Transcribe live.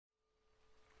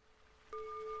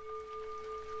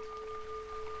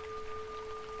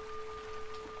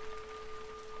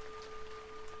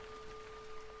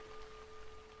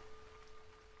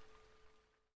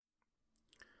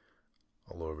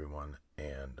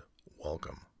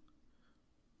welcome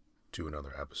to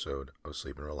another episode of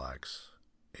Sleep and Relax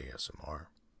ASMR.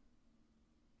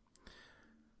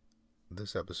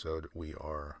 This episode we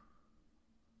are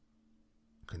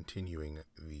continuing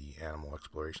the animal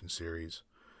exploration series.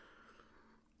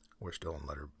 We're still on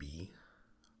letter B.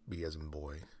 B as in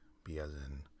boy, B as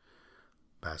in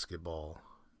basketball,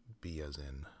 B as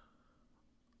in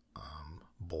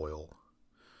boil,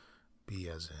 B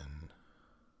as in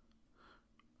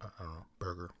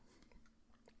burger.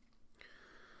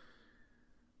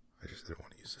 I just didn't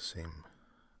want to use the same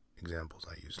examples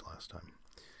I used last time.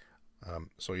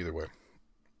 So either way,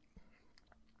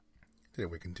 today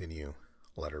we continue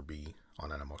letter B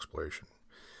on animal exploration.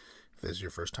 If this is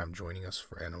your first time joining us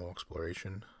for animal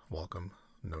exploration, welcome.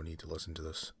 No need to listen to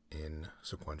this in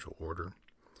sequential order,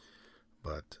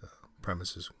 but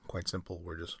premise is quite simple.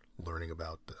 We're just learning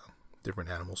about different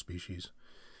animal species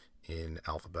in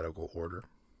alphabetical order,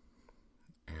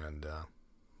 and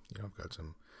I've got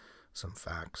some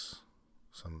facts,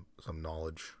 some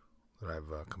knowledge that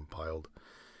I've compiled,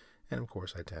 and of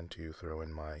course I tend to throw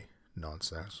in my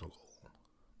nonsensical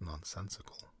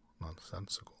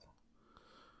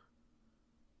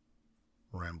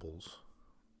rambles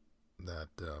that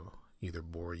either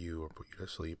bore you or put you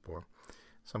to sleep, or in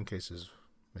some cases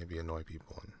maybe annoy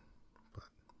people, but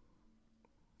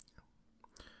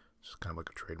it's just kind of like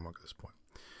a trademark at this point.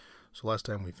 So last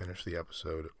time we finished the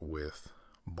episode with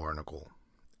Barnacle,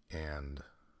 and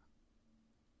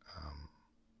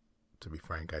to be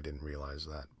frank, I didn't realize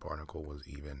that Barnacle was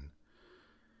even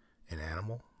an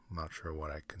animal. I'm not sure what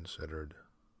I considered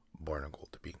Barnacle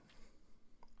to be,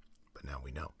 but now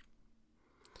we know.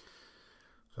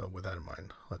 So with that in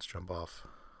mind, let's jump off.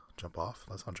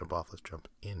 Let's not jump off, let's jump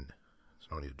in.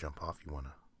 There's no need to jump off, you want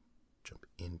to jump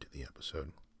into the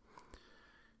episode.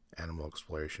 Animal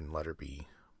exploration, letter B,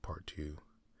 part 2,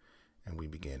 and we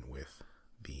begin with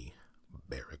the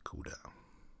barracuda.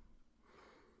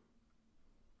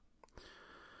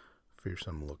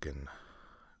 Fearsome looking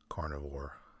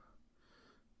carnivore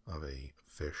of a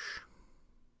fish.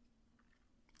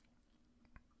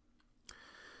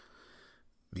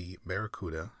 The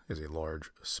barracuda is a large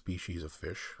species of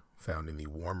fish found in the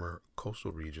warmer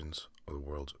coastal regions of the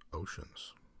world's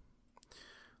oceans.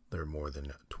 There are more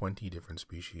than 20 different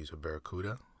species of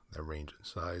barracuda that range in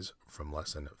size from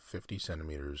less than 50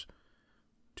 centimeters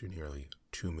to nearly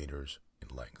 2 meters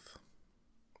in length.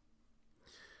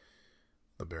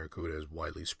 The barracuda is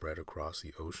widely spread across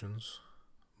the oceans,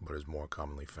 but is more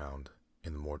commonly found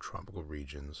in the more tropical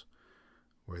regions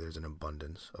where there's an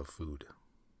abundance of food.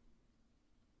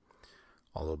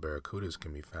 Although barracudas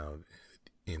can be found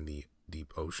in the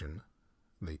deep ocean,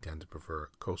 they tend to prefer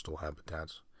coastal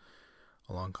habitats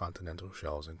along continental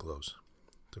shelves and close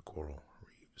to coral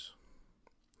reefs.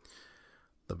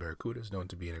 The barracuda is known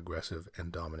to be an aggressive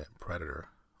and dominant predator,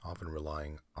 often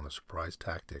relying on a surprise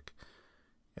tactic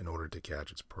in order to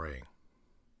catch its prey.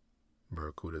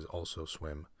 Barracudas also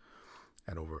swim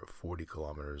at over 40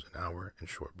 kilometers an hour in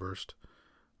short bursts,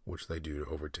 which they do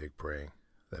to overtake prey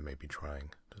that may be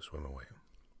trying to swim away.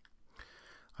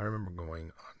 I remember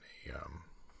going on a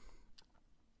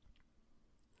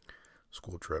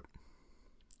school trip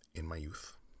in my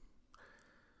youth.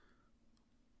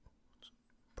 It's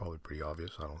probably pretty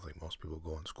obvious. I don't think most people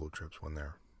go on school trips when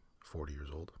they're 40 years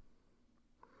old.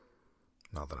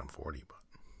 Not that I'm 40, but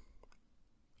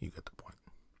you get the point.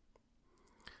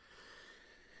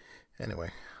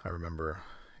 Anyway, I remember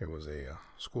it was a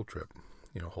school trip.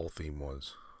 Whole theme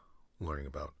was learning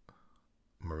about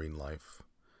marine life,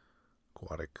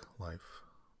 aquatic life,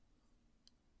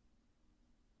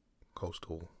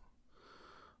 coastal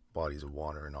bodies of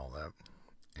water and all that.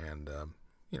 And,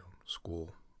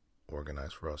 school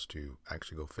organized for us to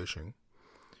actually go fishing,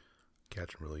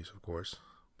 catch and release, of course.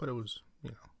 But it was,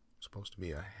 supposed to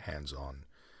be a hands-on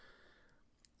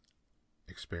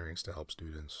experience to help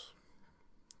students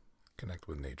connect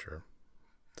with nature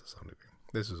to some degree.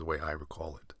 This is the way I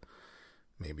recall it.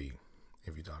 Maybe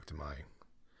if you talk to my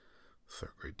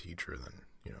third grade teacher, then,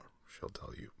 she'll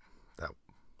tell you that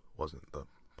wasn't the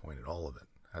point at all of it,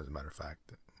 as a matter of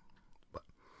fact. But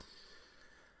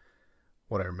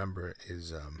what I remember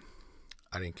is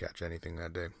I didn't catch anything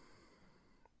that day,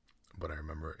 but I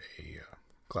remember a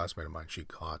classmate of mine, she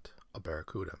caught a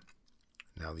barracuda.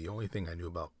 Now, the only thing I knew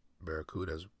about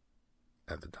barracudas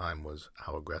at the time was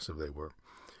how aggressive they were,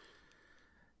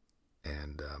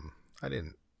 and I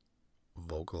didn't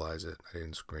vocalize it, I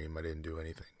didn't scream, I didn't do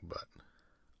anything, but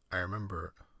I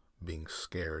remember being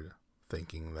scared,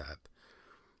 thinking that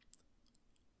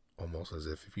almost as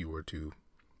if you were to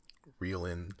reel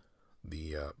in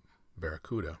the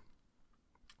barracuda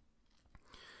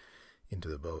into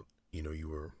the boat, you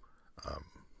were um,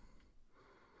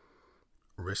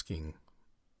 risking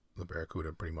the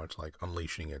barracuda pretty much like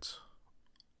unleashing its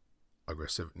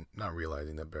aggressive, not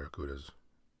realizing that barracudas,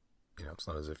 it's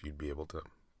not as if you'd be able to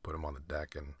put them on the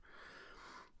deck and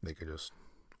they could just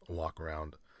walk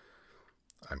around.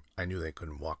 I knew they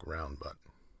couldn't walk around, but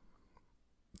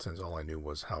since all I knew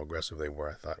was how aggressive they were,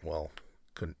 I thought, well,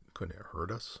 couldn't it hurt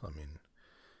us? I mean,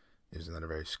 isn't that a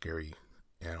very scary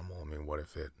animal? I mean, what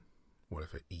if it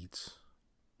eats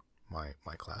my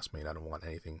classmate? I don't want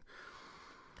anything.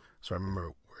 So I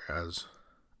remember,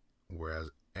 whereas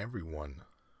everyone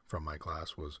from my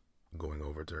class was going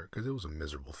over to her, because it was a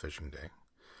miserable fishing day.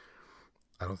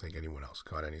 I don't think anyone else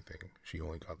caught anything. She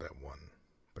only got that one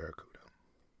barracuda.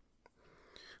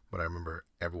 But I remember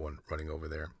everyone running over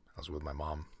there. I was with my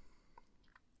mom.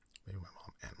 Maybe my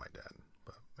mom and my dad,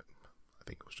 but I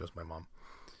think it was just my mom.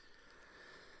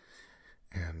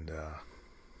 And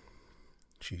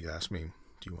she asked me,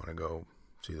 do you want to go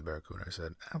see the barracuda? I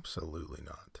said, absolutely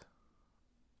not.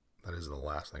 That is the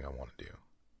last thing I want to do.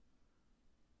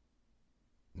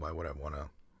 Why would I want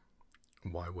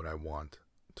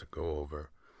to go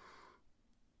over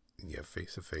and get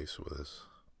face to face with this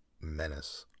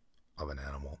menace of an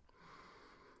animal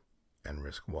and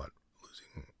risk what?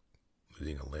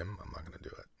 Losing a limb? I'm not going to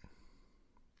do it.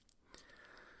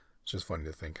 It's just funny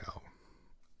to think how,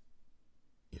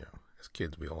 as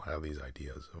kids, we all have these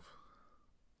ideas of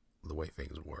the way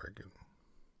things work. And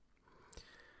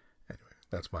anyway,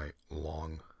 that's my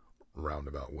long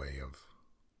roundabout way of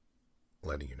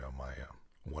letting you know my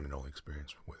one and only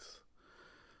experience with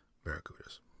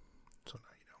barracudas. So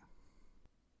now you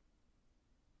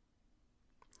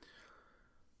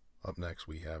know. Up next,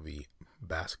 we have the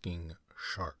basking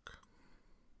shark.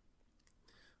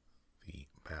 The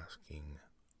basking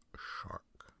shark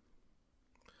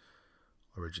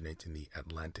originates in the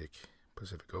Atlantic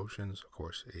Pacific Oceans. Of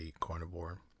course, a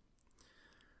carnivore.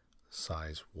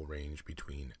 Size will range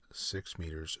between 6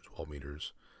 meters to 12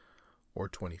 meters or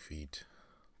 20 feet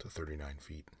to 39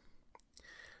 feet.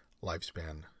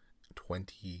 Lifespan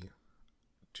 20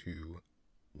 to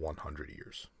 100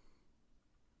 years.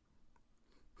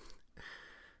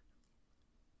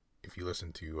 If you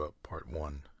listen to part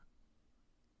 1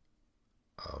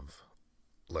 of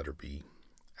letter B,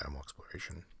 Animal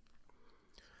Exploration,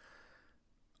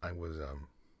 I was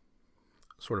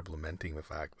sort of lamenting the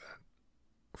fact that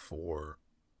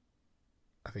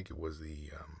I think it was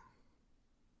the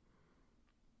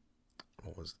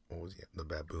the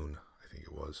baboon, I think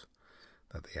it was,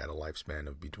 that they had a lifespan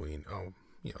of between,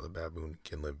 the baboon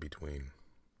can live between,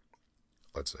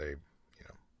 let's say,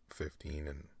 15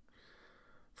 and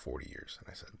 40 years. And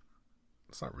I said,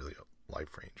 it's not really a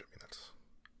life range. I mean,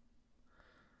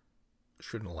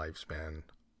 shouldn't a lifespan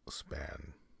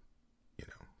span,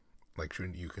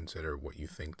 shouldn't you consider what you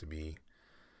think to be,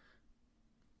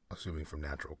 assuming from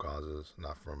natural causes,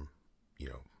 not from,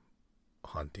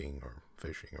 hunting or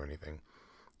fishing or anything,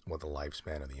 what the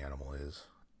lifespan of the animal is,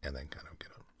 and then kind of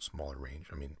get a smaller range.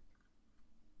 I mean,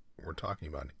 we're talking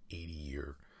about an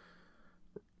 80-year,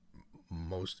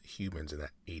 most humans in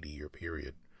that 80-year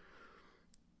period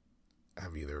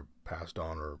have either passed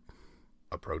on or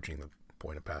approaching the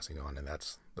point of passing on, and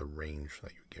that's the range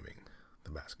that you're giving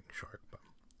the basking shark. But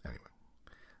anyway,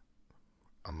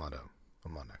 I'm not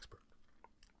an expert.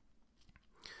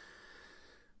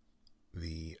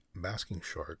 The basking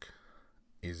shark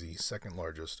is the second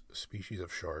largest species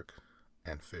of shark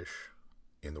and fish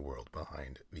in the world,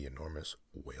 behind the enormous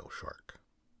whale shark.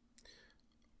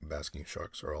 Basking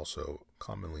sharks are also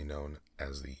commonly known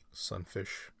as the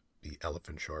sunfish, the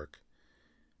elephant shark,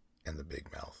 and the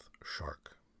bigmouth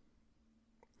shark.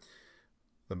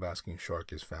 The basking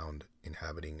shark is found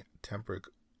inhabiting temperate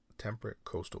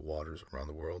coastal waters around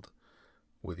the world,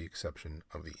 with the exception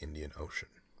of the Indian Ocean.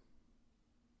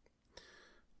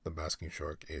 The basking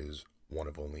shark is one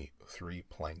of only 3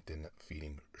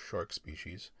 plankton-feeding shark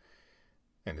species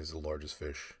and is the largest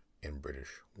fish in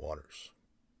British waters.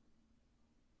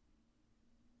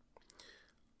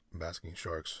 Basking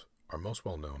sharks are most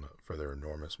well known for their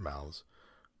enormous mouths,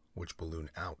 which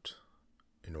balloon out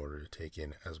in order to take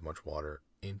in as much water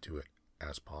into it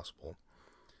as possible,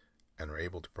 and are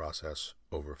able to process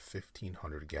over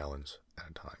 1,500 gallons at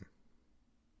a time.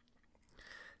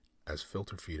 As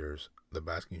filter feeders, the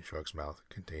basking shark's mouth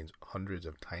contains hundreds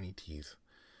of tiny teeth,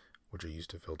 which are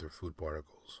used to filter food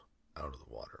particles out of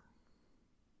the water.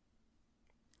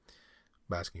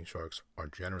 Basking sharks are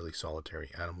generally solitary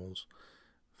animals,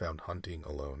 found hunting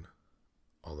alone,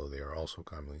 although they are also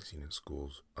commonly seen in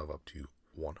schools of up to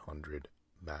 100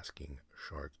 basking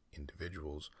shark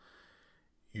individuals,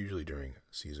 usually during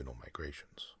seasonal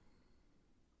migrations.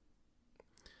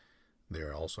 They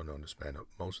are also known to spend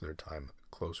most of their time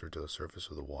closer to the surface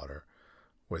of the water,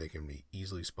 where they can be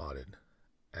easily spotted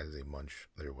as they munch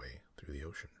their way through the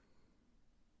ocean.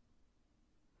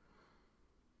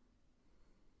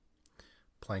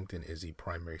 Plankton is the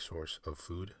primary source of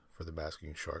food for the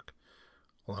basking shark,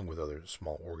 along with other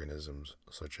small organisms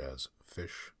such as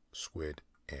fish, squid,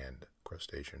 and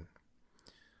crustacean.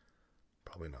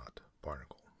 Probably not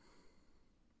barnacle.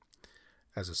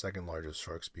 As the second largest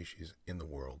shark species in the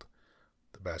world,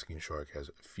 the basking shark has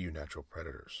few natural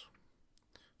predators.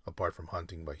 Apart from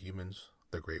hunting by humans,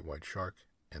 the great white shark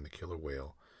and the killer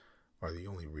whale are the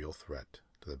only real threat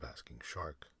to the basking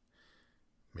shark,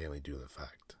 mainly due to the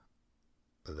fact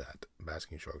that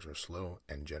basking sharks are slow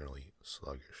and generally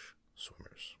sluggish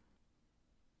swimmers.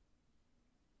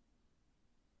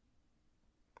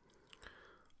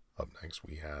 Up next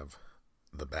we have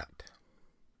the bat.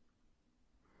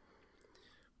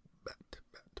 Bat.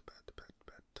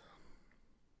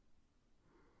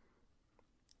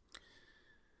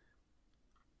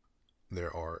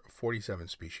 There are 47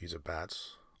 species of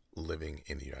bats living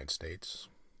in the United States.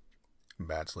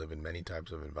 Bats live in many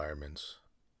types of environments,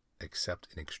 except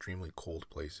in extremely cold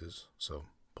places, so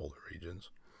polar regions,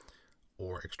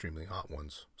 or extremely hot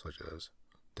ones, such as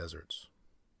deserts.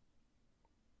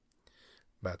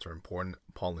 Bats are important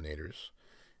pollinators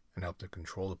and help to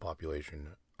control the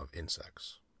population of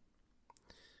insects.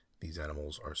 These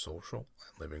animals are social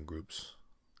and live in groups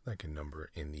that can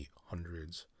number in the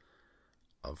hundreds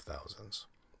of thousands.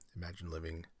 Imagine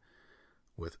living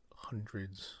with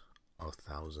hundreds of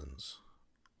thousands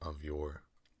of your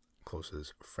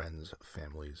closest friends,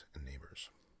 families, and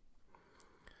neighbors.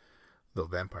 Though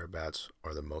vampire bats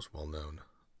are the most well known,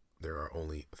 there are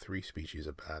only 3 species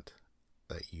of bat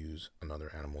that use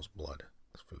another animal's blood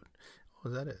as food. Oh,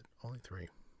 is that it? Only 3.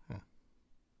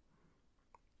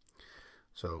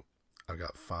 So, I've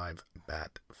got 5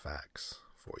 bat facts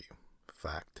for you.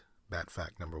 Bat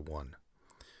fact number 1.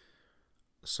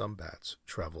 Some bats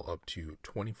travel up to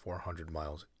 2,400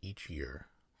 miles each year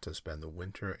to spend the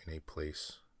winter in a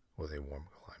place with a warm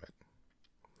climate.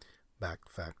 Bat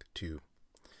fact 2.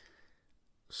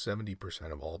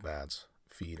 70% of all bats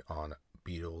feed on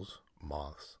beetles,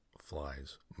 moths,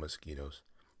 flies, mosquitoes,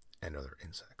 and other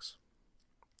insects.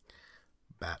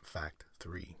 Bat fact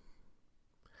 3.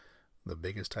 The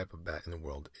biggest type of bat in the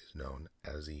world is known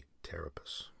as the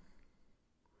pteropus.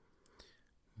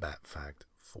 Bat fact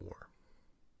 4.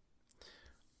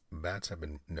 Bats have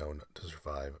been known to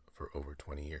survive for over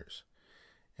 20 years.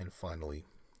 And finally,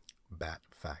 bat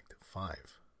fact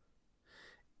 5.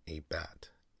 A bat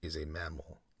is a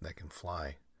mammal that can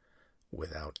fly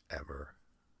without ever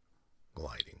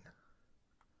gliding.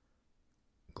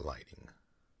 Gliding.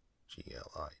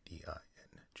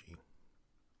 Gliding.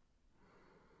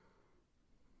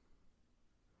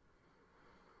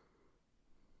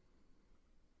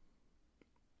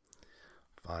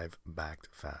 5 bat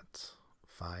facts.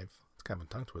 5. It's kind of a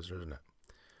tongue twister, isn't it?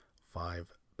 5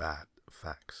 bat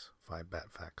facts. 5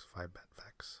 bat facts. 5 bat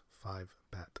facts. 5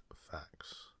 bat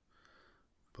facts.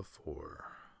 Before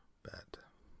bed.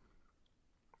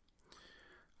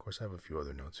 Of course, I have a few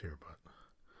other notes here, but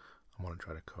I want to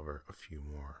try to cover a few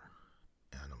more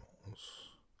animals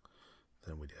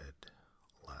than we did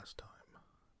last time.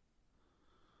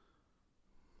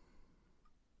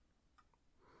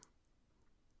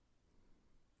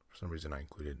 For some reason, I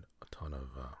included a ton of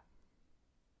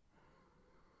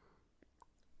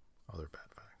other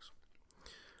bat facts.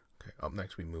 Okay, up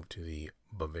next we move to the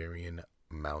Bavarian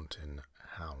mountain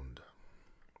hound.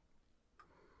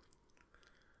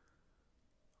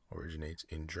 Originates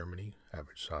in Germany.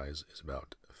 Average size is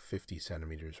about 50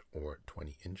 centimeters or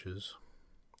 20 inches.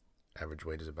 Average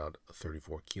weight is about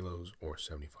 34 kilos or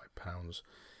 75 pounds.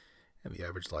 And the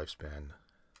average lifespan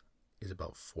is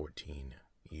about 14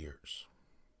 years.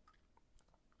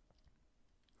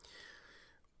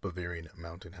 Bavarian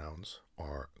mountain hounds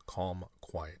are calm,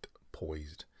 quiet,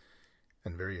 poised,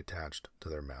 and very attached to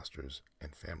their masters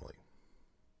and family.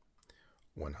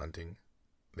 When hunting,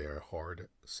 they are hard,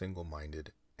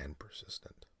 single-minded, and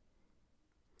persistent.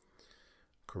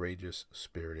 Courageous,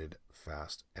 spirited,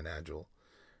 fast, and agile,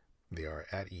 they are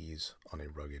at ease on a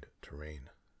rugged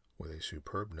terrain with a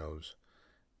superb nose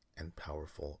and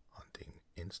powerful hunting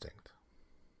instinct.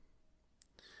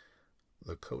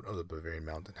 The coat of the Bavarian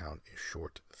mountain hound is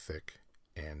short, thick,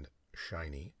 and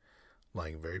shiny,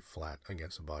 lying very flat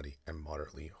against the body and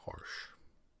moderately harsh.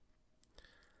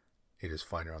 It is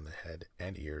finer on the head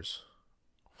and ears,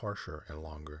 harsher and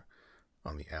longer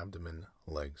on the abdomen,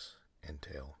 legs, and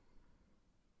tail.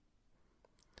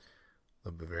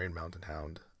 The Bavarian mountain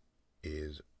hound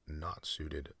is not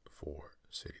suited for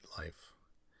city life.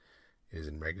 It is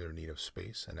in regular need of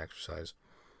space and exercise,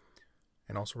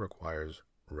 and also requires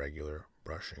regular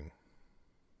brushing.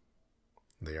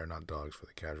 They are not dogs for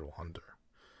the casual hunter.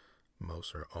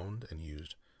 Most are owned and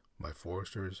used by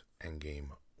foresters and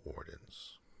game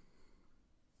wardens.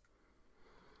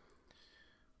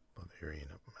 Bavarian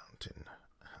Mountain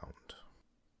Hound.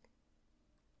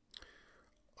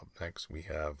 Up next we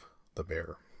have the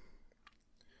bear.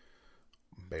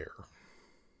 Bear.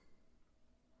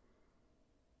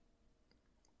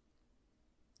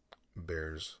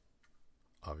 Bears,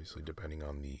 obviously depending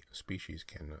on the species,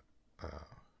 can be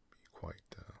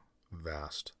quite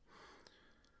vast.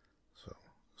 So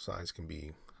size can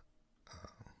be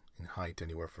in height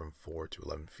anywhere from 4 to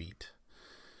 11 feet.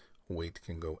 Weight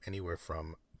can go anywhere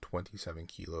from 27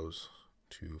 kilos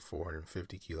to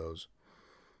 450 kilos,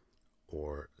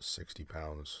 or 60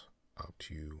 pounds up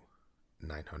to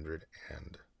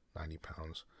 990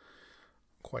 pounds.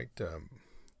 Quite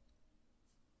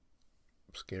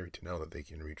scary to know that they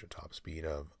can reach a top speed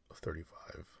of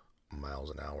 35 miles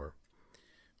an hour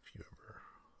if you ever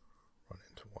run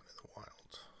into one in the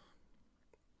wild.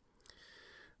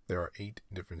 There are 8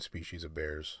 different species of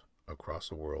bears across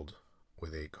the world,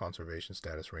 with a conservation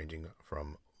status ranging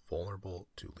from vulnerable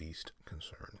to least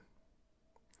concern.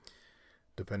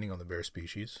 Depending on the bear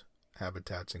species,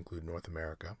 habitats include North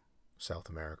America, South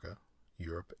America,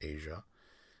 Europe, Asia,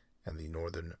 and the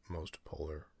northernmost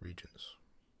polar regions.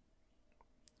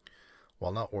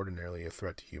 While not ordinarily a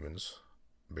threat to humans,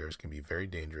 bears can be very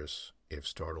dangerous if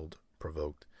startled,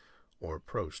 provoked, or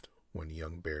approached when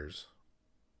young bears,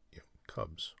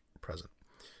 cubs, are present.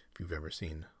 If you've ever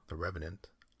seen The Revenant,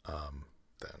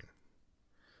 then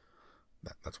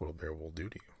that's what a bear will do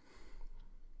to you.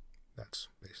 That's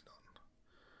based on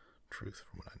truth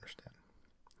from what I understand.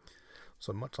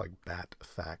 So much like Bat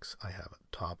Facts, I have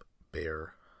top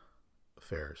bear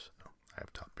fairs. No, I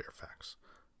have top bear facts.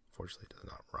 Fortunately, it does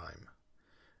not rhyme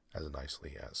as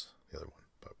nicely as the other one,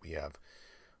 but we have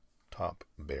top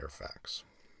bear facts.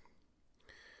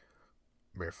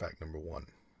 Bear fact number 1.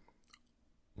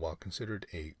 While considered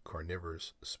a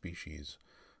carnivorous species,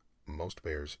 most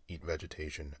bears eat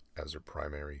vegetation as their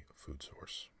primary food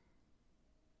source.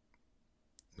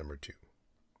 Number 2.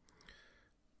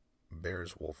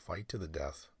 Bears will fight to the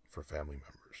death for family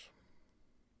members.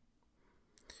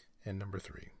 And number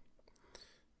 3.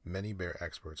 Many bear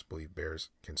experts believe bears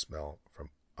can smell from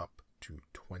up to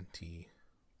 20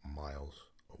 miles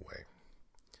away.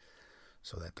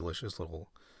 So that delicious little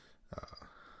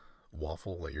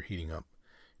waffle that you're heating up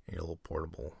in your little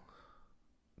portable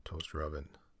toaster oven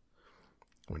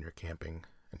when you're camping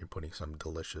and you're putting some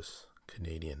delicious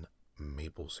Canadian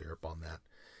maple syrup on that,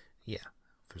 yeah,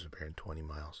 if there's a bear in 20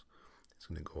 miles, it's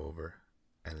going to go over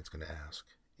and it's going to ask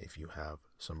if you have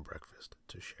some breakfast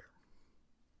to share.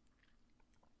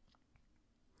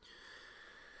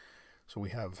 So we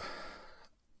have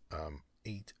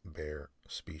 8 bear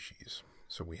species.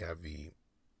 So we have the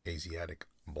Asiatic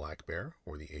black bear,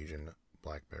 or the Asian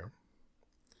black bear.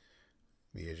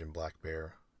 The Asian black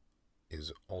bear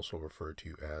is also referred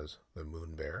to as the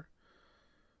moon bear,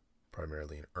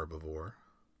 primarily an herbivore,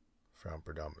 found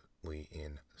predominantly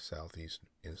in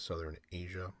southern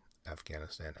Asia,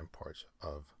 Afghanistan, and parts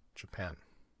of Japan.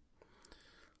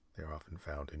 They are often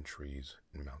found in trees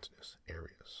in mountainous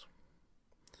areas.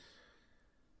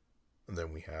 And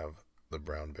then we have the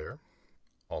brown bear,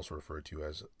 also referred to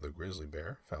as the grizzly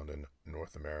bear, found in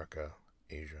North America,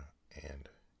 Asia, and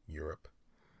Europe.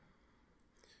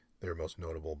 They are most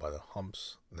notable by the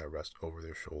humps that rest over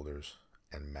their shoulders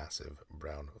and massive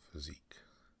brown physique.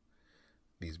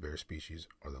 These bear species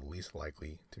are the least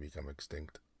likely to become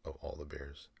extinct of all the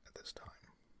bears at this time.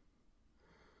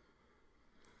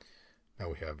 Now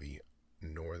we have the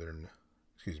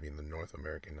North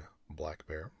American black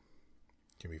bear.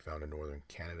 It can be found in northern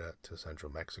Canada to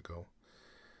central Mexico.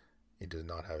 It does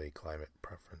not have a climate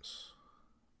preference.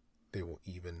 They will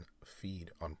even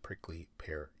feed on prickly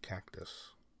pear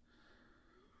cactus.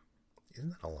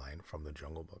 Isn't that a line from the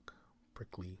Jungle Book?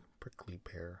 Prickly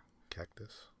pear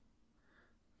cactus.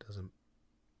 Doesn't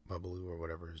Babaloo or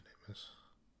whatever his name is?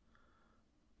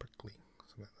 Prickly,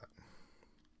 something like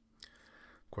that.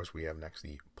 Of course, we have next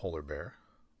the polar bear,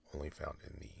 only found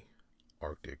in the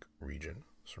Arctic region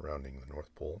surrounding the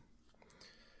North Pole.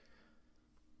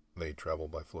 They travel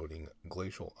by floating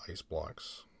glacial ice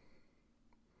blocks.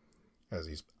 As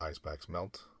these ice packs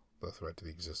melt, the threat to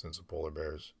the existence of polar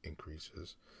bears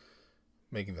increases,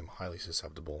 making them highly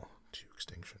susceptible to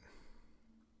extinction.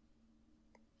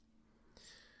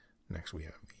 Next we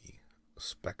have the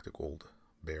spectacled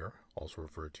bear, also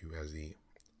referred to as the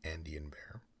Andean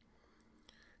bear.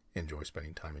 Enjoy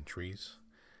spending time in trees.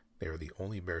 They are the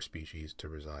only bear species to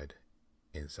reside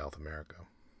in South America.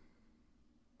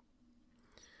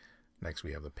 Next,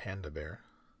 we have the panda bear.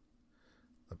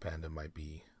 The panda might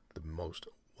be the most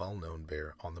well-known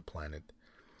bear on the planet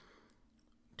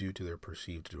due to their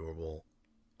perceived adorable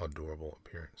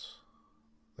appearance.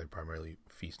 They primarily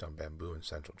feast on bamboo in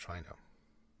central China.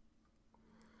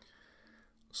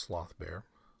 Sloth bear.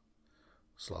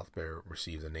 Sloth bear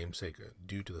receives a namesake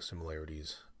due to the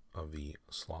similarities of the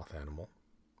sloth animal.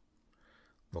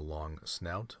 The long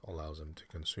snout allows them to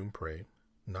consume prey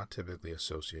not typically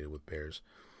associated with bears,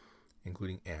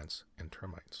 including ants and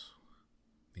termites.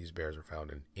 These bears are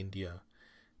found in India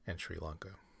and Sri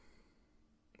Lanka.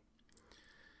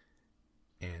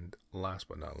 And last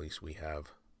but not least, we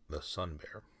have the sun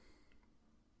bear.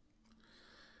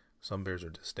 Sun bears are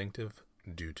distinctive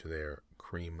due to their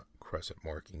cream crescent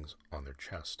markings on their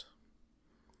chest.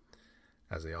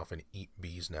 As they often eat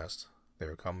bees' nests, they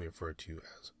are commonly referred to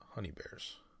as honey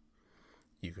bears.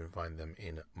 You can find them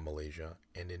in Malaysia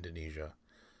and Indonesia,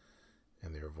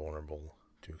 and they are vulnerable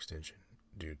to extinction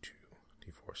due to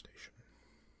deforestation.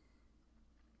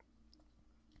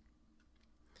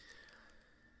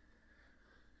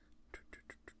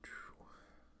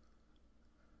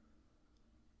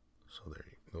 So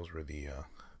those were the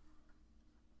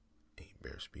 8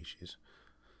 bear species.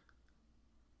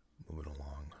 Moving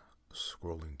along,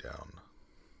 scrolling down.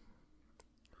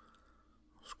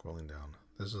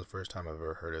 This is the first time I've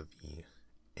ever heard of the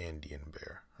Andean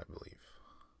bear, I believe.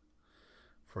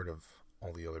 I've heard of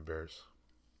all the other bears,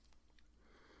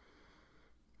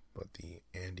 but the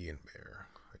Andean bear,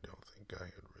 I don't think I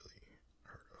had really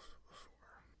heard of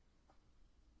before.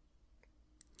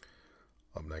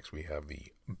 Up next, we have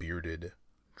the bearded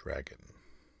dragon.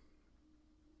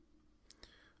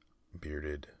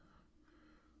 Bearded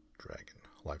dragon,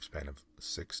 lifespan of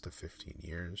 6 to 15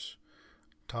 years,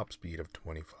 top speed of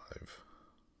 25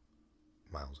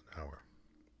 miles an hour.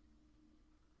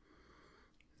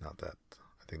 Not that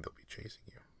I think they'll be chasing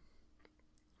you.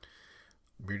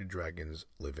 Bearded dragons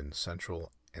live in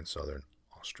central and southern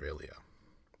Australia.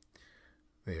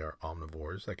 They are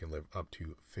omnivores that can live up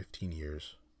to 15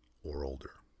 years or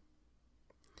older.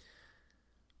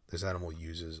 This animal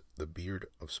uses the beard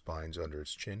of spines under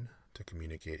its chin to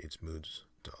communicate its moods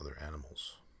to other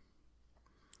animals.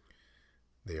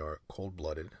 They are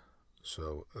cold-blooded,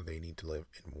 so they need to live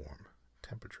in warm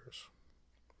temperatures.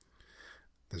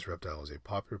 This reptile is a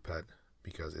popular pet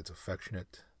because it's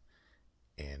affectionate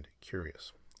and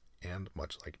curious, and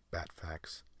much like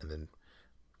Batfax and then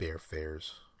Bear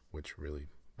Fairs, which really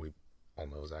we all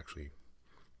know is actually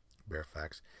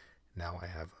Bearfax. Now I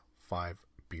have 5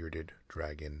 bearded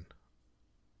dragon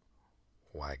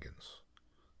wagons.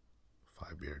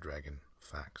 5 bearded dragon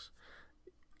facts.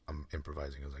 I'm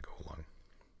improvising as I go along.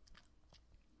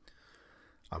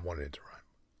 I wanted it to rhyme.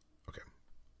 Okay.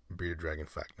 Bearded dragon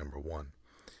fact number 1.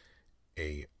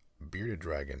 A bearded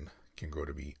dragon can grow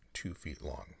to be 2 feet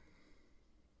long.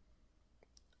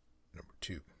 Number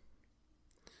 2.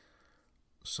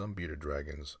 Some bearded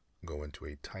dragons go into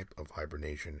a type of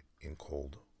hibernation in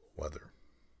cold weather.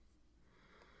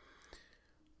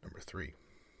 Number 3.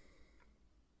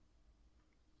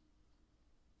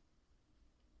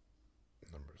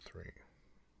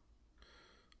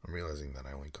 I'm realizing that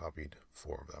I only copied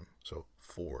 4 of them. So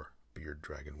 4 bearded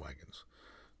dragon wagons.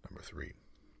 Number 3.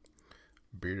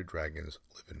 Bearded dragons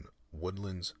live in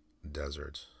woodlands,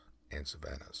 deserts, and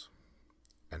savannas.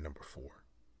 And number 4.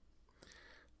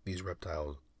 These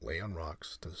reptiles lay on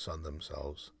rocks to sun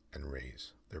themselves and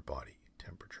raise their body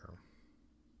temperature.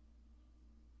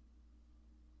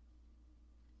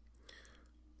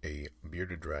 A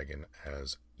bearded dragon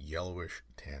has yellowish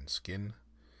tan skin.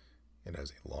 It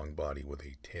has a long body with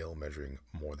a tail measuring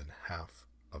more than half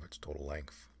of its total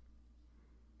length.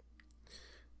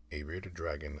 A bearded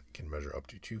dragon can measure up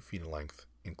to 2 feet in length,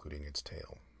 including its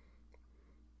tail.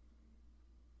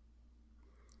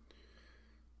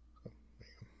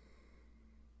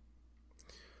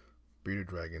 Bearded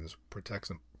dragons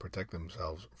protect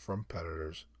themselves from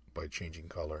predators by changing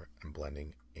color and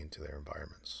blending into their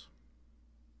environments.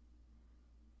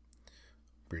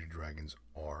 Bearded dragons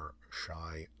are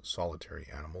shy, solitary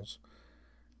animals,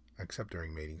 except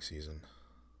during mating season.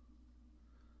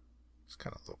 It's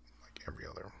kind of like every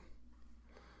other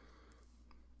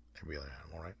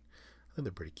animal, right? I think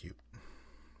they're pretty cute.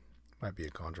 Might be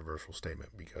a controversial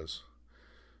statement because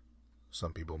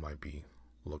some people might be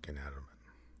looking at them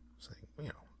and saying,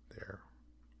 they're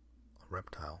a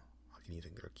reptile. How can you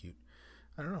think they're cute?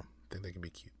 I don't know. I think they can be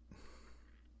cute.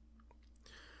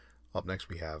 Up next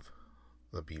we have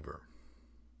the beaver.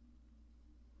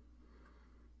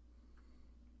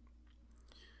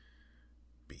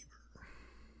 Beaver.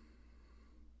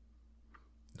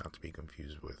 to be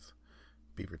confused with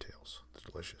beaver tails,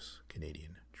 the delicious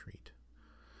Canadian treat.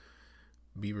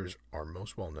 Beavers are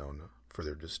most well known for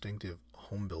their distinctive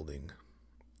home building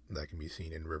that can be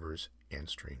seen in rivers and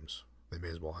streams. They may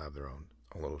as well have their own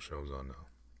little shows on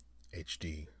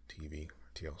HD TV,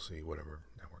 TLC, whatever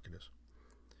network it is.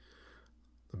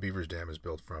 The Beaver's Dam is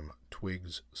built from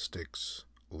twigs, sticks,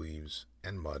 leaves,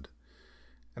 and mud,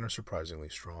 and are surprisingly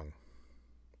strong.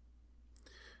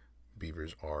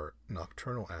 Beavers are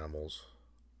nocturnal animals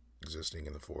existing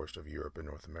in the forest of Europe and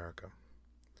North America.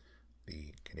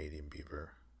 The Canadian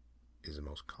beaver is the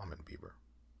most common beaver.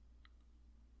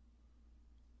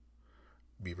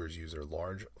 Beavers use their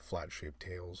large, flat-shaped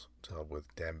tails to help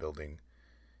with dam building,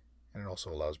 and it also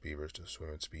allows beavers to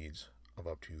swim at speeds of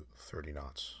up to 30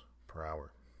 knots per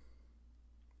hour.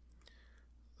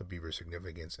 The beaver's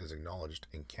significance is acknowledged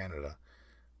in Canada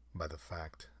by the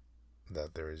fact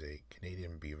that there is a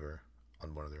Canadian beaver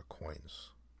on one of their coins,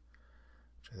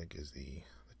 which I think is the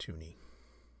toonie,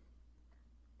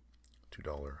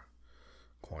 $2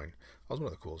 coin. That was one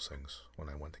of the coolest things when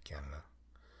I went to Canada.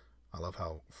 I love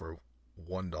how for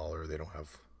 $1 they don't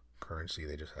have currency,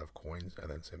 they just have coins, and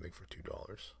then same thing for $2.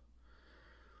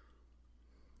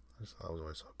 I just thought that was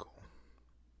always so cool.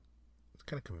 It's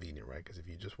kind of convenient, right? Because if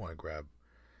you just want to grab,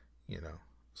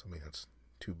 something that's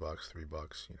 $2,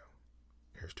 $3,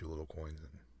 here's 2 little coins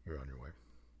and you're on your way.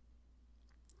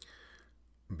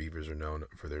 Beavers are known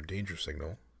for their danger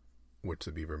signal, which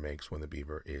the beaver makes when the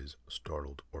beaver is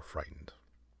startled or frightened.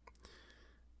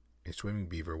 A swimming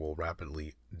beaver will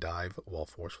rapidly dive while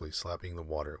forcefully slapping the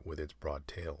water with its broad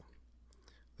tail.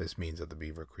 This means that the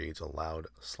beaver creates a loud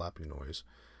slapping noise,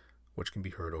 which can be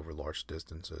heard over large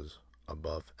distances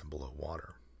above and below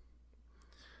water.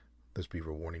 This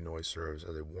beaver warning noise serves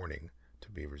as a warning to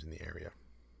beavers in the area.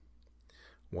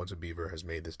 Once a beaver has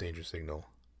made this danger signal,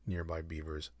 nearby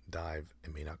beavers dive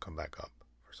and may not come back up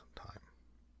for some time.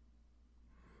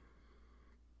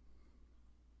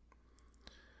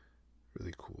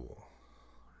 Really cool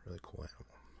animal.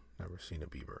 Never seen a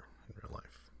beaver in real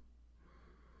life.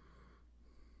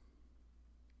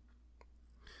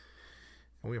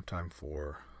 And we have time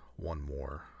for one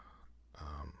more.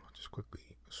 Just quickly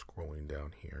scrolling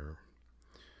down here,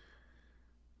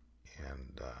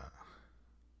 and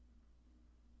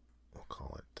we'll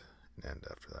call it an end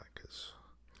after that, because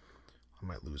I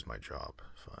might lose my job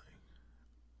if I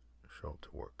show up to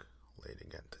work late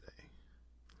again today.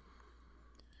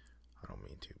 I don't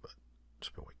mean to, but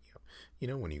just been waking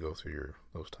up. When you go through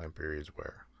those time periods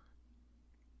where,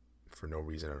 for no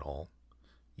reason at all,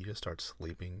 you just start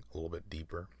sleeping a little bit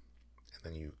deeper, and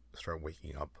then you start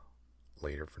waking up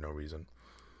later for no reason.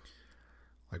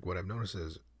 Like, what I've noticed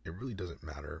is it really doesn't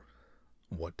matter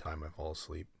what time I fall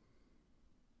asleep.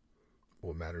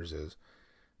 What matters is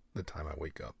the time I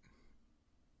wake up.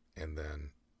 And then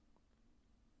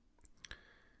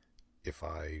if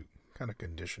I kind of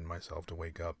condition myself to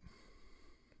wake up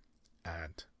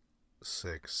at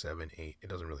 6, 7, 8, it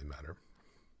doesn't really matter.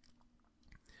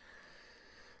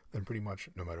 Then pretty much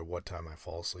no matter what time I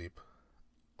fall asleep,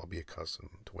 I'll be accustomed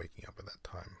to waking up at that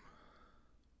time.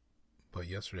 But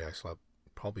yesterday I slept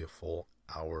probably a full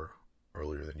hour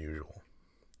earlier than usual.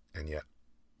 And yet,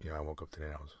 I woke up today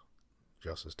and I was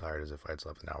just as tired as if I'd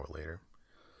slept an hour later.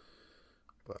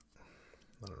 But,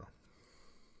 I don't know.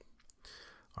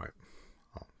 Alright,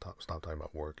 I'll stop talking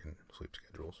about work and sleep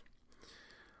schedules.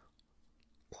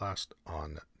 Last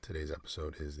on today's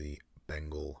episode is the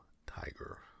Bengal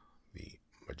tiger. The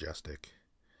majestic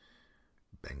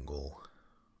Bengal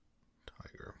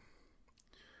tiger.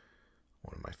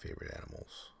 One of my favorite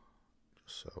animals.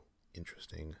 Just so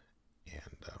interesting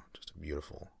and just a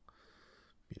beautiful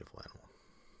animal.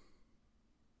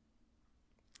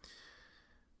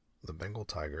 The Bengal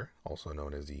tiger, also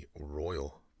known as the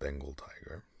Royal Bengal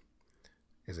tiger,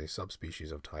 is a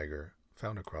subspecies of tiger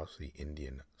found across the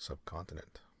Indian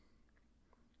subcontinent.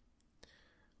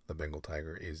 The Bengal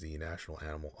tiger is the national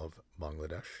animal of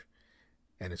Bangladesh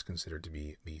and is considered to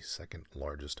be the second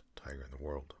largest tiger in the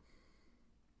world.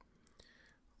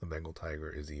 The Bengal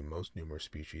tiger is the most numerous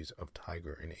species of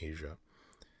tiger in Asia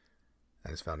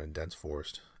and is found in dense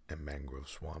forest and mangrove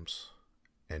swamps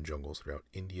and jungles throughout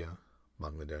India,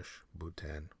 Bangladesh,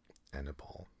 Bhutan, and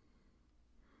Nepal.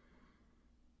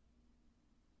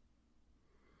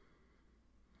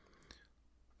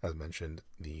 As mentioned,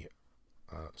 the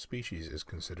species is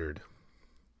considered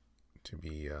to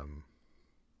be,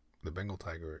 the Bengal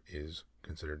tiger is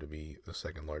considered to be the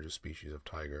second largest species of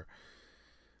tiger,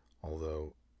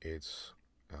 although it's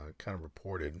kind of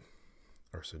reported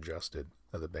or suggested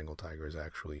that the Bengal tiger is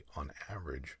actually, on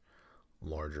average,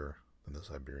 larger than the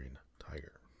Siberian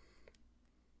tiger.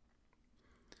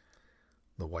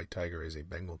 The white tiger is a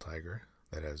Bengal tiger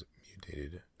that has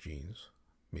mutated genes,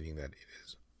 meaning that it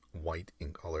is white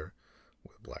in color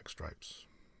with black stripes.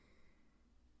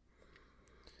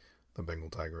 The Bengal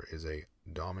tiger is a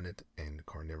dominant and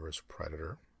carnivorous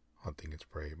predator, hunting its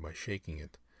prey by shaking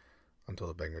it until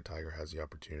the Bengal tiger has the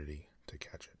opportunity to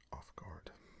catch it off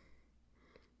guard.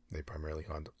 They primarily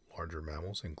hunt larger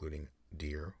mammals, including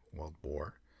deer, wild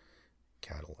boar,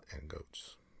 cattle, and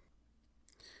goats.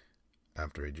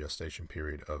 After a gestation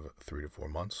period of 3 to 4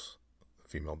 months, the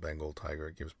female Bengal tiger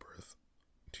gives birth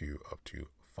to up to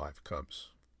 5 cubs.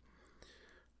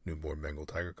 Newborn Bengal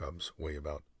tiger cubs weigh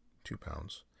about 2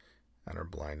 pounds and are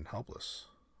blind and helpless.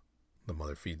 The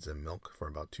mother feeds them milk for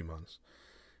about 2 months,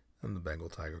 and the Bengal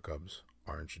tiger cubs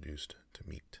are introduced to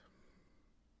meat.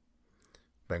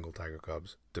 Bengal tiger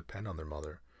cubs depend on their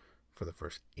mother for the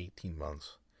first 18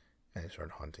 months, and they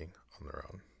start hunting on their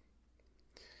own.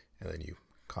 And then you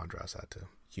contrast that to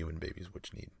human babies,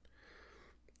 which need,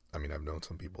 I've known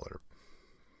some people that are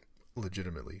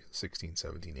legitimately 16,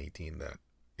 17, 18 that,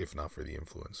 if not for the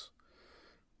influence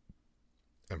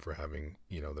and for having,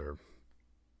 their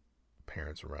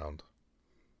parents around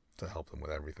to help them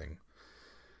with everything,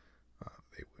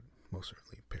 they would most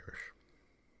certainly perish.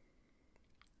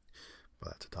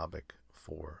 But that's a topic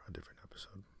for a different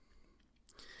episode.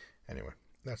 Anyway,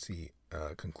 that's the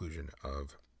conclusion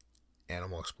of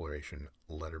Animal Exploration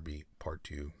Letter B Part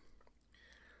 2.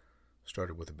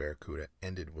 Started with a barracuda,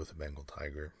 ended with a Bengal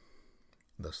tiger.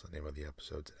 That's the name of the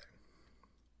episode today.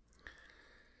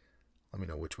 Let me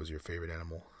know which was your favorite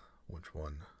animal. Which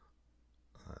one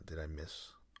did I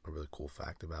miss a really cool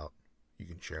fact about? You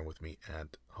can share them with me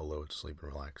at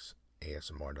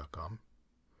hello@sleepandrelaxasmr.com.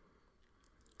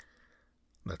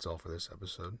 That's all for this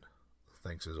episode.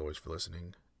 Thanks as always for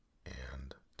listening,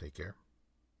 and take care.